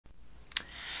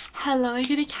Hello my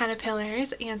cutie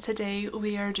caterpillars, and today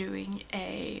we are doing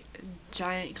a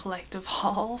giant collective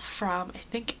haul from I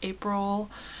think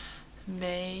April,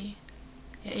 May,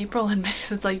 April and May,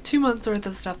 so it's like 2 months worth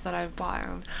of stuff that I've bought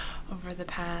over the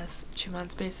past 2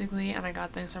 months basically, and I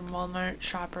got things from Walmart,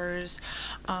 Shoppers,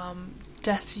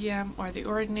 Deciem or The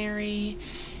Ordinary,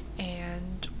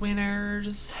 and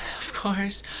Winners, of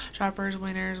course, Shoppers,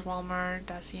 Winners, Walmart,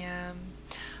 Deciem,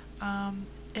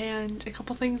 and a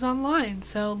couple things online.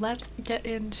 So let's get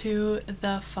into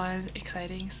the fun,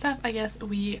 exciting stuff. I guess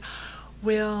we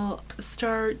will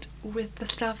start with the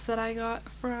stuff that I got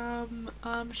from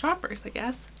Shoppers, I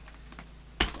guess.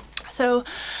 So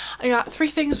I got 3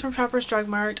 things from Shoppers Drug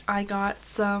Mart. I got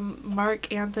some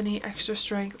Marc Anthony Extra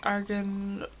Strength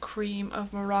Argan Cream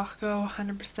of Morocco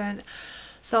 100%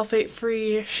 sulfate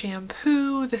free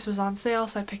shampoo. This was on sale,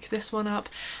 so I picked this one up.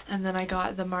 And then I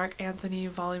got the Marc Anthony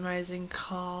Volumizing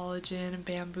Collagen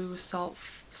Bamboo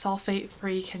sulfate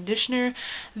free conditioner.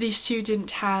 These two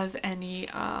didn't have any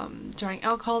drying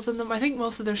alcohols in them. I think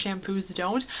most of their shampoos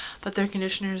don't, but their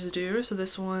conditioners do. So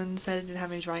this one said it didn't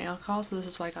have any drying alcohol, so this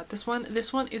is why I got this one.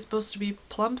 This one is supposed to be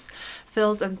plumps,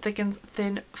 fills, and thickens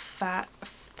thin, fine,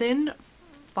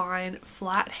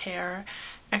 flat hair.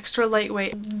 Extra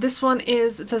lightweight. This one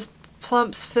is, it says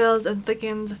plumps, fills, and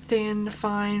thickens thin,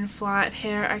 fine, flat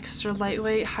hair, extra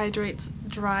lightweight, hydrates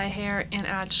dry hair, and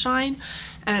adds shine.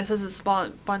 And it says it's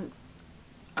biotin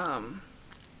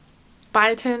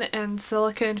and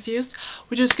silica infused,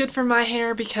 which is good for my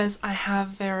hair because I have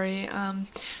very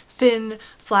thin,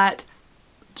 flat,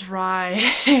 dry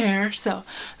hair, so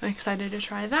I'm excited to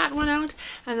try that one out.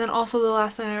 And then also the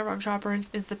last thing I got from Shoppers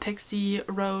is the Pixie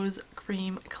Rose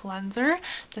Cream Cleanser.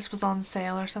 This was on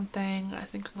sale or something, I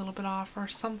think a little bit off or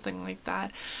something like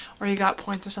that, or you got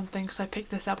points or something, so I picked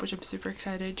this up, which I'm super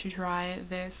excited to try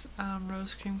this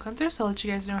Rose Cream Cleanser. So I'll let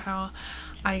you guys know how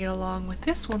I get along with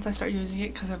this once I start using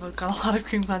it, because I've got a lot of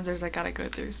cream cleansers I gotta go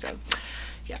through. So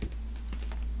yeah,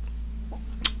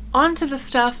 on to the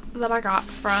stuff that I got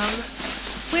from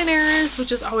Winners,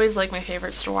 which is always like my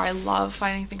favorite store. I love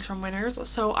finding things from Winners.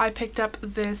 So I picked up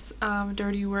this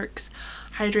Dirty Works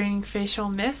Hydrating Facial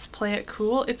Mist, Play It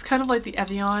Cool. It's kind of like the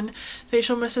Evian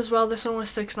facial mist as well. This one was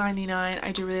 $6.99.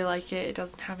 I do really like it. It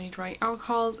doesn't have any drying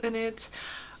alcohols in it.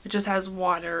 It just has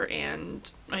water and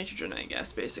nitrogen, I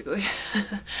guess, basically.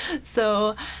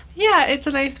 So yeah, it's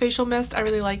a nice facial mist. I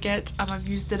really like it. I've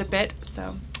used it a bit,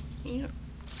 so yeah.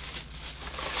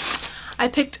 I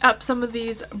picked up some of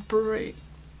these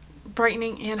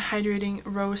brightening and hydrating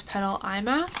rose petal eye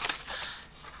masks.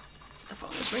 The phone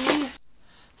was ringing.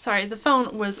 Sorry, the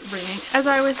phone was ringing. As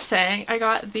I was saying, I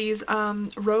got these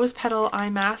rose petal eye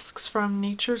masks from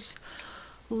Nature's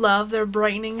Love. They're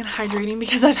brightening and hydrating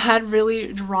because I've had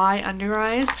really dry under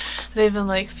eyes. They've been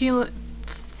like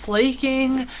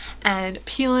flaking and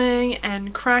peeling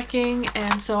and cracking,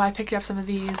 and so I picked up some of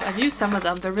these. I've used some of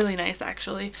them. They're really nice,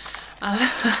 actually.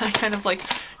 I kind of like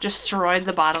destroyed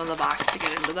the bottom of the box to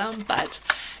get into them, but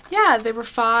yeah, they were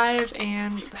 $5,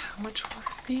 and how much were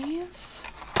these?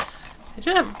 I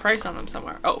did have a price on them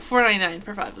somewhere. Oh, $4.99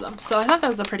 for 5 of them. So I thought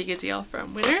that was a pretty good deal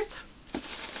from Winners.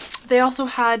 They also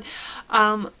had,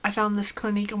 I found this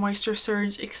Clinique Moisture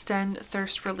Surge Extend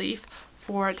Thirst Relief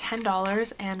for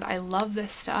 $10, and I love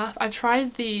this stuff. I've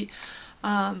tried the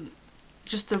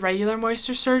just the regular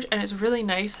Moisture Surge, and it's really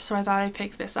nice, so I thought I'd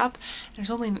pick this up. And it's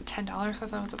only $10, so I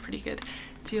thought it was a pretty good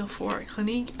deal for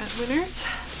Clinique at Winners.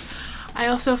 I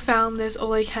also found this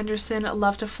Ole Henderson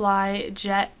Love to Fly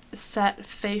Jet Set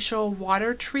Facial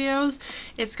Water Trios.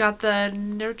 It's got the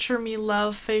Nurture Me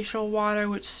Love Facial Water,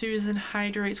 which soothes and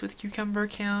hydrates with cucumber,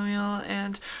 chamomile,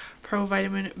 and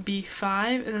provitamin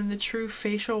B5, and then the True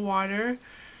Facial Water,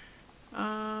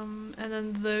 and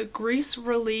then the Grease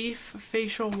Relief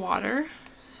Facial Water.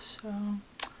 So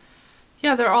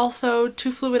yeah, they're also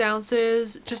 2 fluid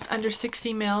ounces, just under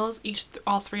 60 mils each,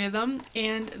 all 3 of them,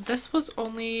 and this was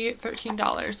only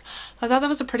 $13. I thought that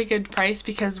was a pretty good price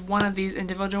because one of these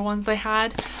individual ones they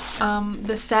had,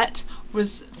 the set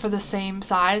was for the same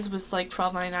size, was like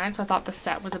 $12.99, so I thought the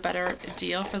set was a better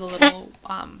deal for the little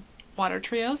water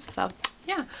trios. So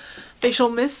yeah, facial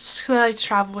mists, because I like to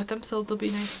travel with them, so they'll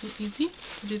be nice and easy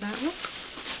to do that with.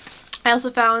 I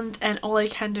also found an Ole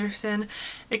Henderson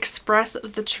Express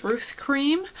the Truth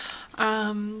cream.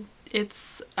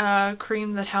 It's a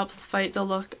cream that helps fight the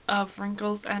look of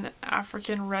wrinkles, and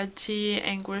African red tea,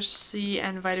 anguish C,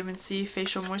 and vitamin C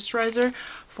facial moisturizer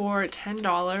for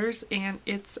 $10, and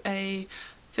it's a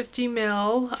 50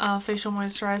 ml facial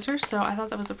moisturizer, so I thought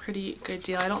that was a pretty good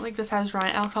deal. I don't think this has dry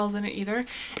alcohols in it either,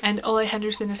 and Ole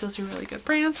Henderson is supposed to be a really good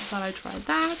brand, so I thought I'd try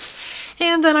that.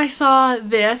 And then I saw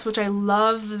this, which I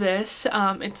love this.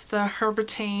 It's the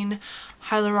Herbetane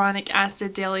Hyaluronic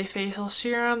Acid Daily Facial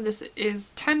Serum. This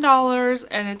is $10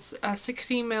 and it's a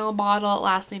 60 ml bottle. It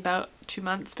lasts me about 2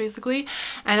 months basically,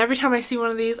 and every time I see one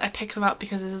of these I pick them up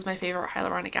because this is my favorite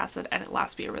hyaluronic acid and it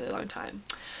lasts me a really long time.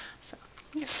 So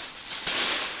yeah.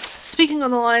 Speaking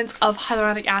on the lines of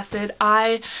hyaluronic acid,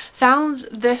 I found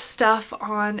this stuff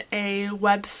on a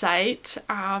website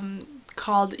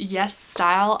called Yes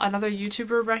Style. Another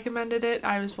YouTuber recommended it.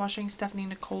 I was watching Stephanie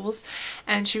Nicole's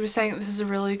and she was saying this is a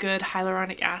really good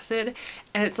hyaluronic acid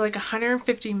and it's like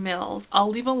 150 mils. I'll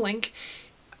leave a link.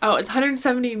 Oh, it's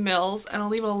 170 mils and I'll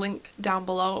leave a link down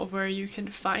below of where you can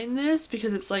find this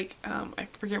because it's like, I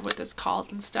forget what this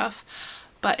called and stuff,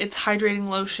 but it's hydrating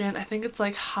lotion. I think it's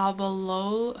like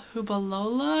Hubalola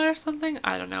or something.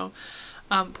 I don't know,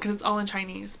 because it's all in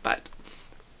Chinese, but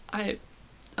I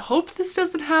hope this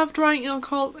doesn't have drying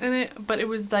alcohol in it, but it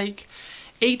was like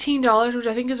 $18, which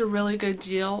I think is a really good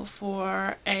deal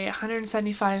for a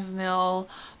 175 ml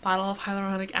bottle of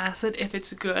hyaluronic acid if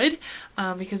it's good,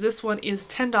 because this one is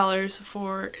 $10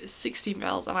 for 60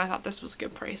 mils and I thought this was a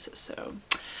good price. So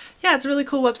yeah, it's a really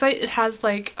cool website. It has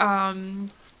like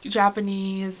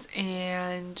Japanese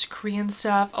and Korean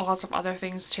stuff, lots of other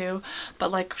things too,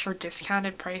 but like for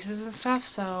discounted prices and stuff.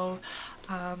 So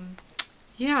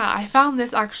yeah, I found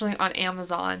this actually on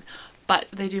Amazon, but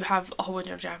they do have a whole bunch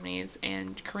of Japanese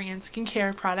and Korean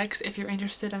skincare products if you're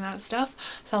interested in that stuff.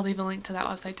 So I'll leave a link to that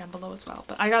website down below as well.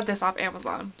 But I got this off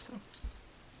Amazon, so.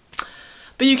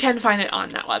 But you can find it on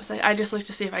that website. I just looked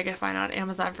to see if I could find it on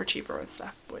Amazon for cheaper and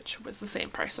stuff, which was the same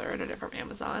price I ordered it from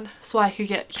Amazon. So I could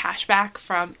get cash back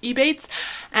from Ebates.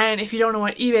 And if you don't know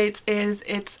what Ebates is,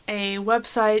 it's a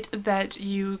website that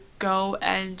you go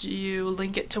and you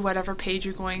link it to whatever page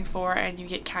you're going for and you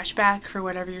get cash back for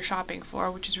whatever you're shopping for,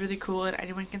 which is really cool and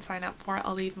anyone can sign up for it.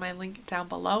 I'll leave my link down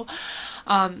below.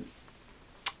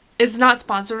 It's not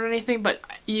sponsored or anything, but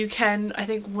you can, I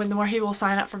think when the more people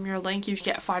sign up from your link, you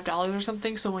get $5 or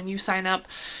something. So when you sign up,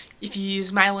 if you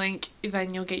use my link,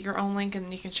 then you'll get your own link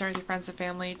and you can share with your friends and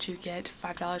family to get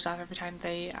 $5 off every time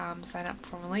they sign up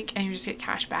from a link, and you just get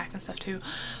cash back and stuff too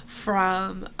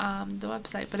from the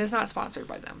website. But it's not sponsored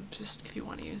by them. Just if you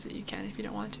want to use it, you can. If you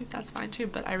don't want to, that's fine too.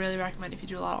 But I really recommend if you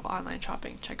do a lot of online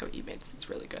shopping, check out Ebates. It's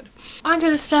really good. On to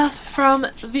the stuff from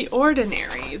The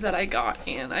Ordinary that I got,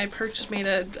 and I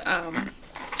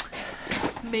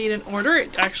made an order.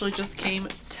 It actually just came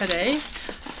today.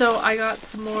 So I got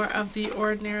some more of the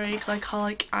Ordinary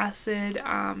glycolic acid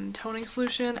toning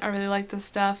solution. I really like this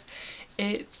stuff.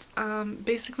 It's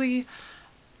basically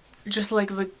just like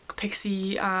the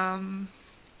Pixie Glow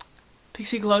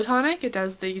Tonic. It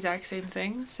does the exact same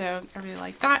thing, so I really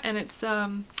like that. And it's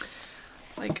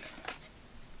like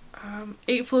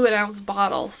 8 fluid ounce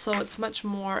bottle, so it's much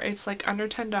more. It's like under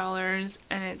 $10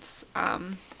 and it's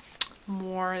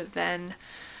more than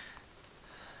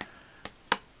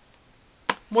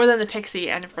the Pixie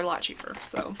and for a lot cheaper.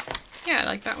 So yeah, I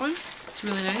like that one. It's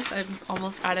really nice. I'm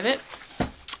almost out of it.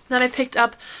 Then I picked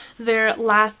up their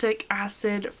lactic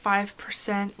acid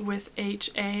 5% with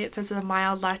HA. It says it's a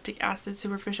mild lactic acid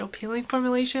superficial peeling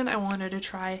formulation. I wanted to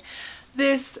try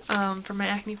this for my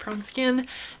acne prone skin.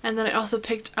 And then I also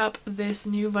picked up this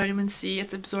new vitamin C.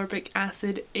 It's absorbic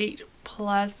acid 8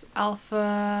 plus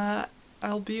alpha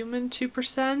albumin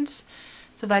 2%.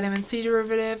 It's a vitamin C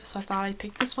derivative, so I thought I'd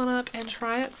pick this one up and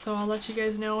try it. So I'll let you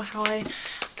guys know how I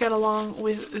get along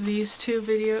with these two,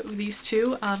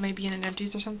 maybe in an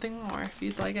empties or something, or if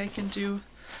you'd like I can do,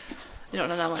 I don't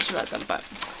know that much about them, but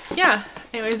yeah.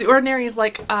 Anyways, The Ordinary is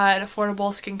like an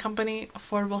affordable skin company,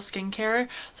 affordable skincare,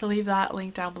 so leave that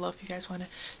link down below if you guys want to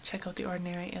check out The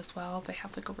Ordinary as well. They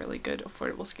have like a really good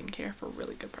affordable skincare for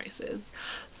really good prices.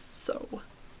 So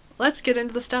let's get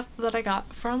into the stuff that I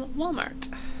got from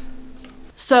Walmart.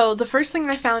 So the first thing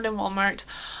I found in Walmart,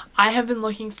 I have been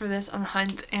looking for this on the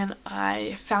hunt and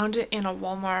I found it in a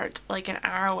Walmart like an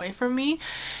hour away from me,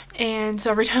 and so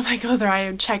every time I go there I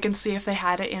would check and see if they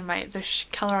had it in the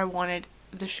color I wanted,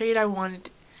 the shade I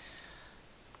wanted.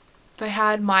 They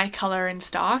had my color in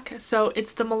stock. So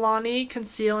it's the Milani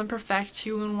Conceal and Perfect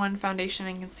 2-in-1 foundation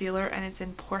and concealer, and it's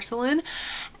in porcelain,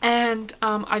 and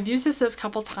I've used this a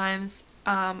couple times.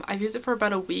 I've used it for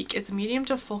about a week. It's medium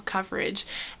to full coverage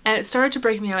and it started to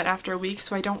break me out after a week,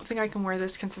 so I don't think I can wear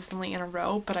this consistently in a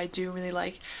row, but I do really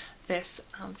like this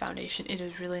foundation. It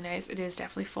is really nice. It is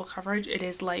definitely full coverage. It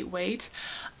is lightweight,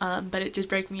 but it did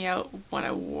break me out when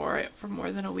I wore it for more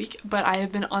than a week. But I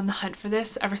have been on the hunt for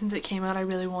this ever since it came out. I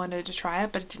really wanted to try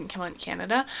it, but it didn't come out in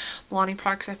Canada. Milani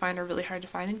products I find are really hard to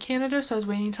find in Canada, so I was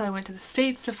waiting until I went to the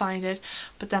States to find it,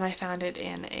 but then I found it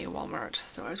in a Walmart,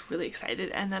 so I was really excited.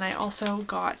 And then I also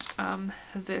got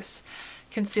this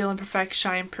Conceal and Perfect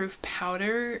Shine Proof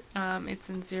Powder. It's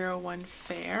in 01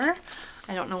 Fair.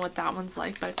 I don't know what that one's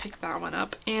like, but I picked that one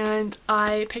up. And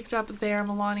I picked up their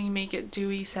Milani Make It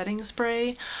Dewy setting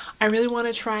spray. I really want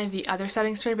to try the other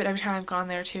setting spray, but every time I've gone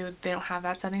there too, they don't have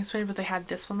that setting spray, but they had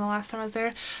this one the last time I was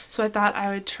there. So I thought I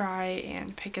would try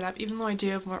and pick it up. Even though I do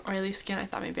have more oily skin, I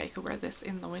thought maybe I could wear this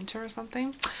in the winter or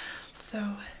something. So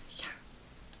yeah.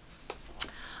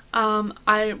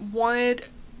 I wanted,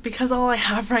 because all I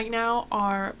have right now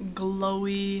are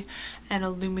glowy and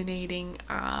illuminating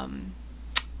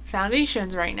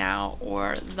foundations right now,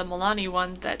 or the Milani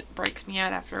one that breaks me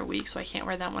out after a week, so I can't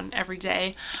wear that one every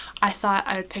day. I thought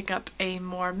I would pick up a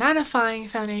more mattifying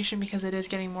foundation because it is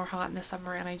getting more hot in the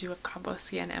summer and I do have combo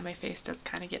skin and my face does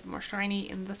kind of get more shiny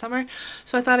in the summer.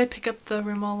 So I thought I'd pick up the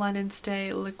Rimmel London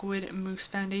Stay Liquid Mousse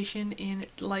Foundation in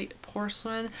Light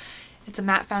Porcelain. It's a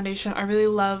matte foundation. I really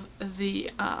love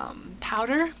the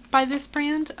powder by this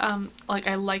brand. Like,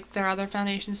 I like their other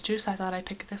foundations too, so I thought I'd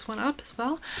pick this one up as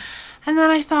well. And then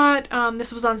I thought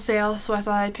this was on sale, so I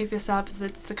thought I'd pick this up.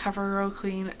 It's the CoverGirl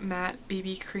Clean Matte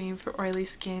BB Cream for oily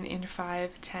skin in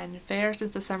 510 Fair,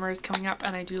 since the summer is coming up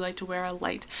and I do like to wear a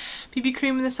light BB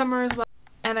cream in the summer as well.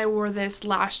 And I wore this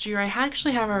last year. I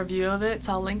actually have a review of it,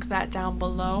 so I'll link that down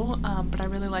below. But I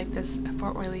really like this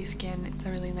for oily skin. It's a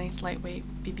really nice lightweight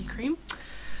BB cream.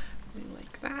 Really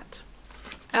like that.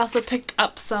 I also picked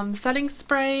up some setting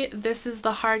spray. This is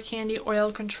the Hard Candy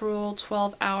Oil Control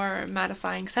 12-hour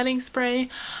mattifying setting spray.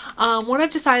 What I've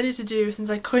decided to do,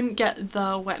 since I couldn't get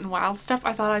the Wet n Wild stuff,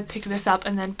 I thought I'd pick this up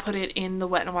and then put it in the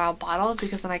Wet n Wild bottle,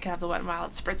 because then I can have the Wet n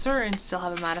Wild spritzer and still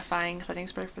have a mattifying setting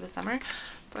spray for the summer.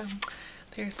 So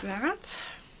there's that.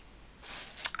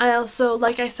 I also,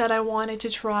 like I said, I wanted to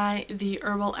try the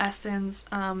Herbal Essence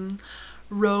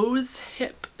Rose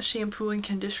Hip Shampoo and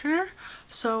Conditioner,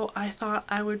 so I thought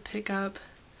I would pick up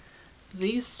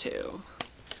these two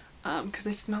because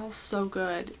they smell so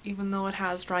good, even though it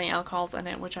has drying alcohols in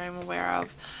it, which I'm aware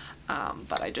of,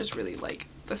 but I just really like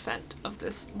the scent of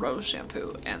this rose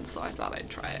shampoo, and so I thought I'd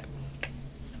try it.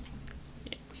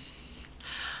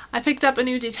 I picked up a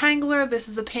new detangler. This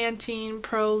is the Pantene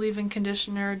Pro Leave-In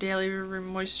Conditioner Daily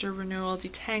Moisture Renewal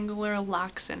Detangler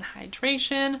Locks and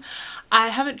Hydration. I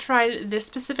haven't tried this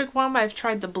specific one, but I've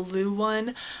tried the blue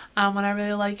one and I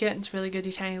really like it. It's really good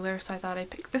detangler, so I thought I'd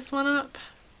pick this one up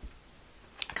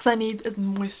because I need as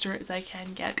moisture as I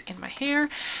can get in my hair.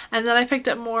 And then I picked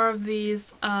up more of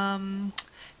these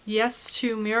Yes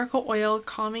to Miracle Oil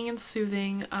Calming and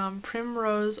Soothing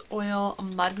Primrose Oil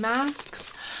Mud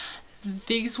Masks.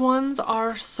 These ones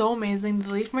are so amazing. They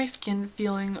leave my skin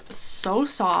feeling so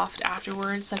soft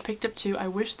afterwards, so I picked up two. I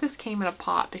wish this came in a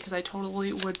pot because I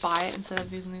totally would buy it instead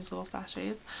of using these little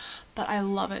sachets, but I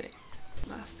love it.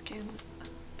 My skin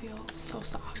feels so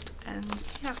soft, and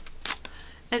yeah.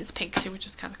 And it's pink too, which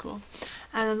is kind of cool.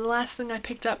 And then the last thing I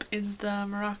picked up is the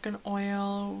Moroccan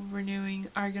Oil Renewing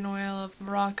Argan Oil of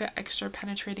Morocco Extra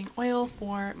Penetrating Oil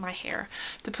for my hair,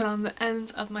 to put on the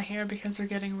ends of my hair because they're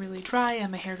getting really dry,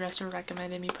 and my hairdresser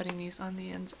recommended me putting these on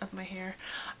the ends of my hair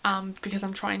because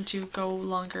I'm trying to go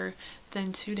longer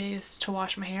than 2 days to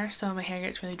wash my hair, so my hair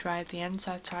gets really dry at the end,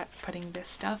 so I tried putting this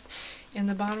stuff in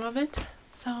the bottom of it.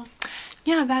 So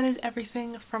yeah, that is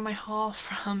everything from my haul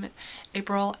from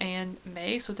April and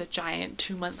May. So it's a giant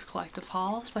 2-month collective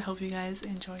haul. So I hope you guys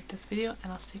enjoyed this video,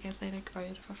 and I'll see you guys later. Goodbye,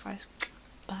 beautiful fries.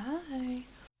 Bye.